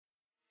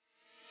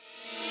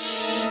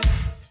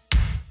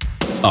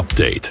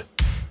Update.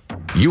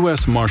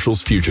 U.S.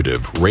 Marshals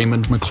fugitive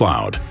Raymond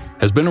McLeod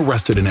has been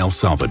arrested in El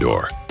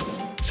Salvador.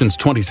 Since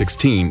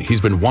 2016, he's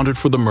been wanted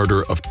for the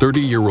murder of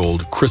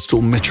 30-year-old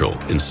Crystal Mitchell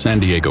in San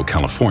Diego,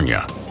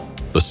 California.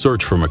 The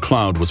search for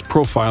McLeod was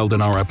profiled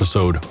in our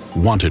episode,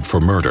 Wanted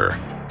for Murder.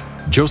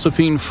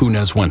 Josephine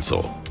Funes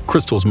Wenzel,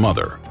 Crystal's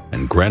mother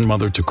and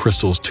grandmother to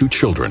Crystal's 2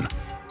 children,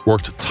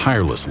 worked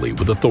tirelessly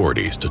with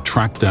authorities to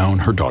track down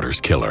her daughter's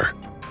killer.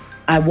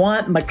 I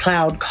want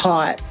McLeod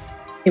caught.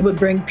 It would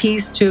bring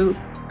peace to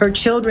her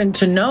children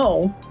to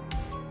know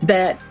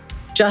that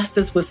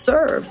justice was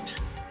served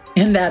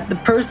and that the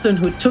person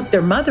who took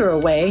their mother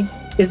away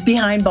is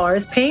behind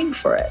bars paying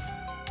for it.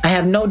 I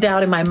have no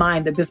doubt in my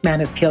mind that this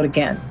man is killed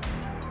again.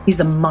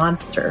 He's a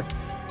monster.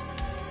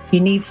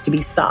 He needs to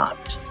be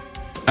stopped.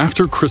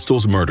 After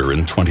Crystal's murder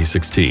in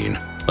 2016,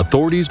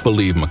 authorities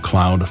believe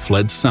McLeod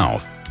fled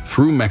south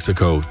through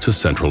Mexico to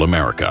Central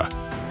America.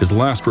 His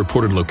last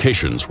reported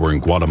locations were in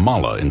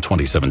Guatemala in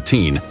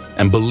 2017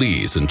 and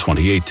Belize in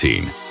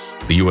 2018.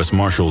 The U.S.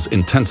 Marshals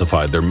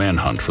intensified their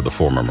manhunt for the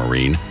former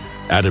Marine,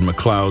 added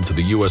McLeod to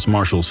the U.S.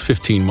 Marshals'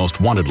 15 most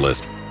wanted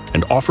list,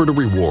 and offered a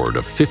reward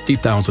of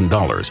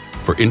 $50,000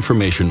 for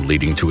information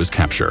leading to his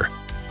capture.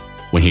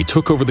 When he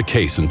took over the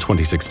case in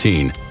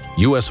 2016,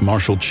 U.S.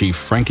 Marshal Chief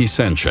Frankie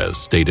Sanchez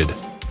stated,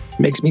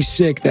 "Makes me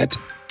sick that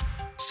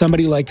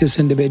somebody like this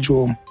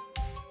individual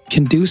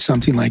can do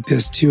something like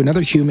this to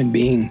another human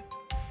being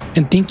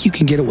and think you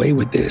can get away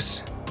with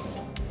this.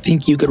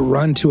 Think you could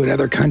run to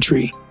another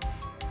country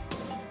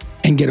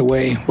and get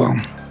away. Well,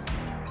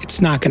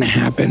 it's not going to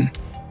happen.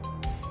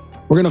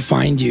 We're going to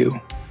find you."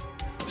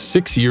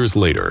 6 years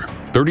later,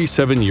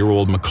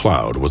 37-year-old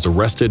McLeod was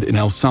arrested in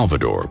El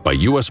Salvador by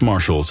U.S.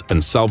 Marshals and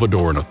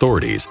Salvadoran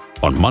authorities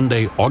on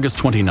Monday, August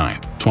 29,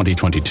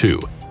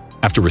 2022,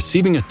 after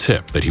receiving a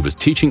tip that he was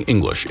teaching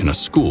English in a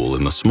school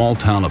in the small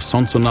town of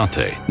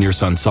Sonsonate near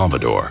San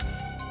Salvador.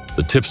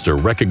 The tipster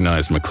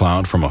recognized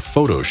McLeod from a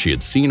photo she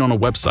had seen on a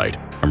website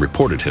and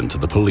reported him to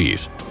the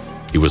police.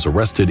 He was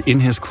arrested in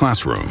his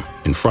classroom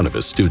in front of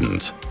his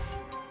students.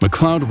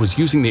 McLeod was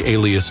using the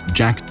alias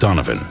Jack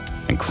Donovan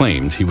and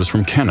claimed he was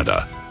from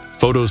Canada.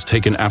 Photos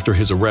taken after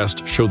his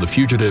arrest show the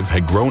fugitive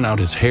had grown out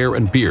his hair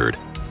and beard,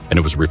 and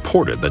it was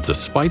reported that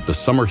despite the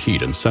summer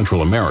heat in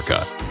Central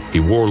America, he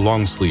wore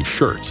long-sleeve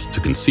shirts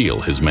to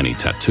conceal his many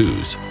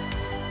tattoos.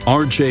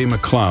 R.J.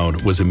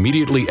 McLeod was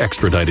immediately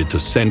extradited to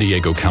San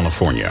Diego,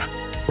 California,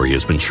 where he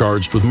has been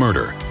charged with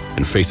murder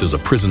and faces a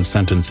prison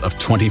sentence of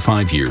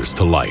 25 years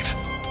to life.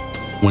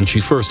 When she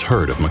first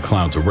heard of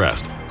McLeod's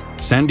arrest,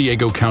 San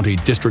Diego County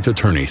District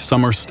Attorney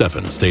Summer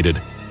Stephan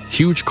stated,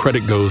 "Huge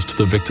credit goes to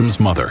the victim's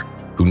mother,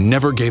 who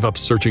never gave up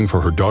searching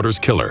for her daughter's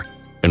killer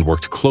and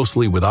worked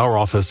closely with our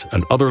office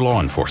and other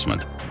law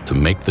enforcement to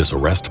make this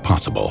arrest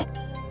possible."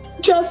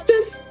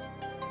 Justice,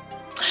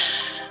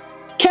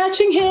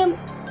 catching him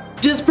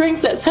just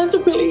brings that sense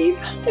of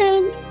relief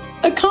and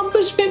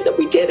accomplishment that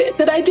we did it,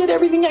 that I did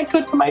everything I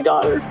could for my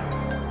daughter.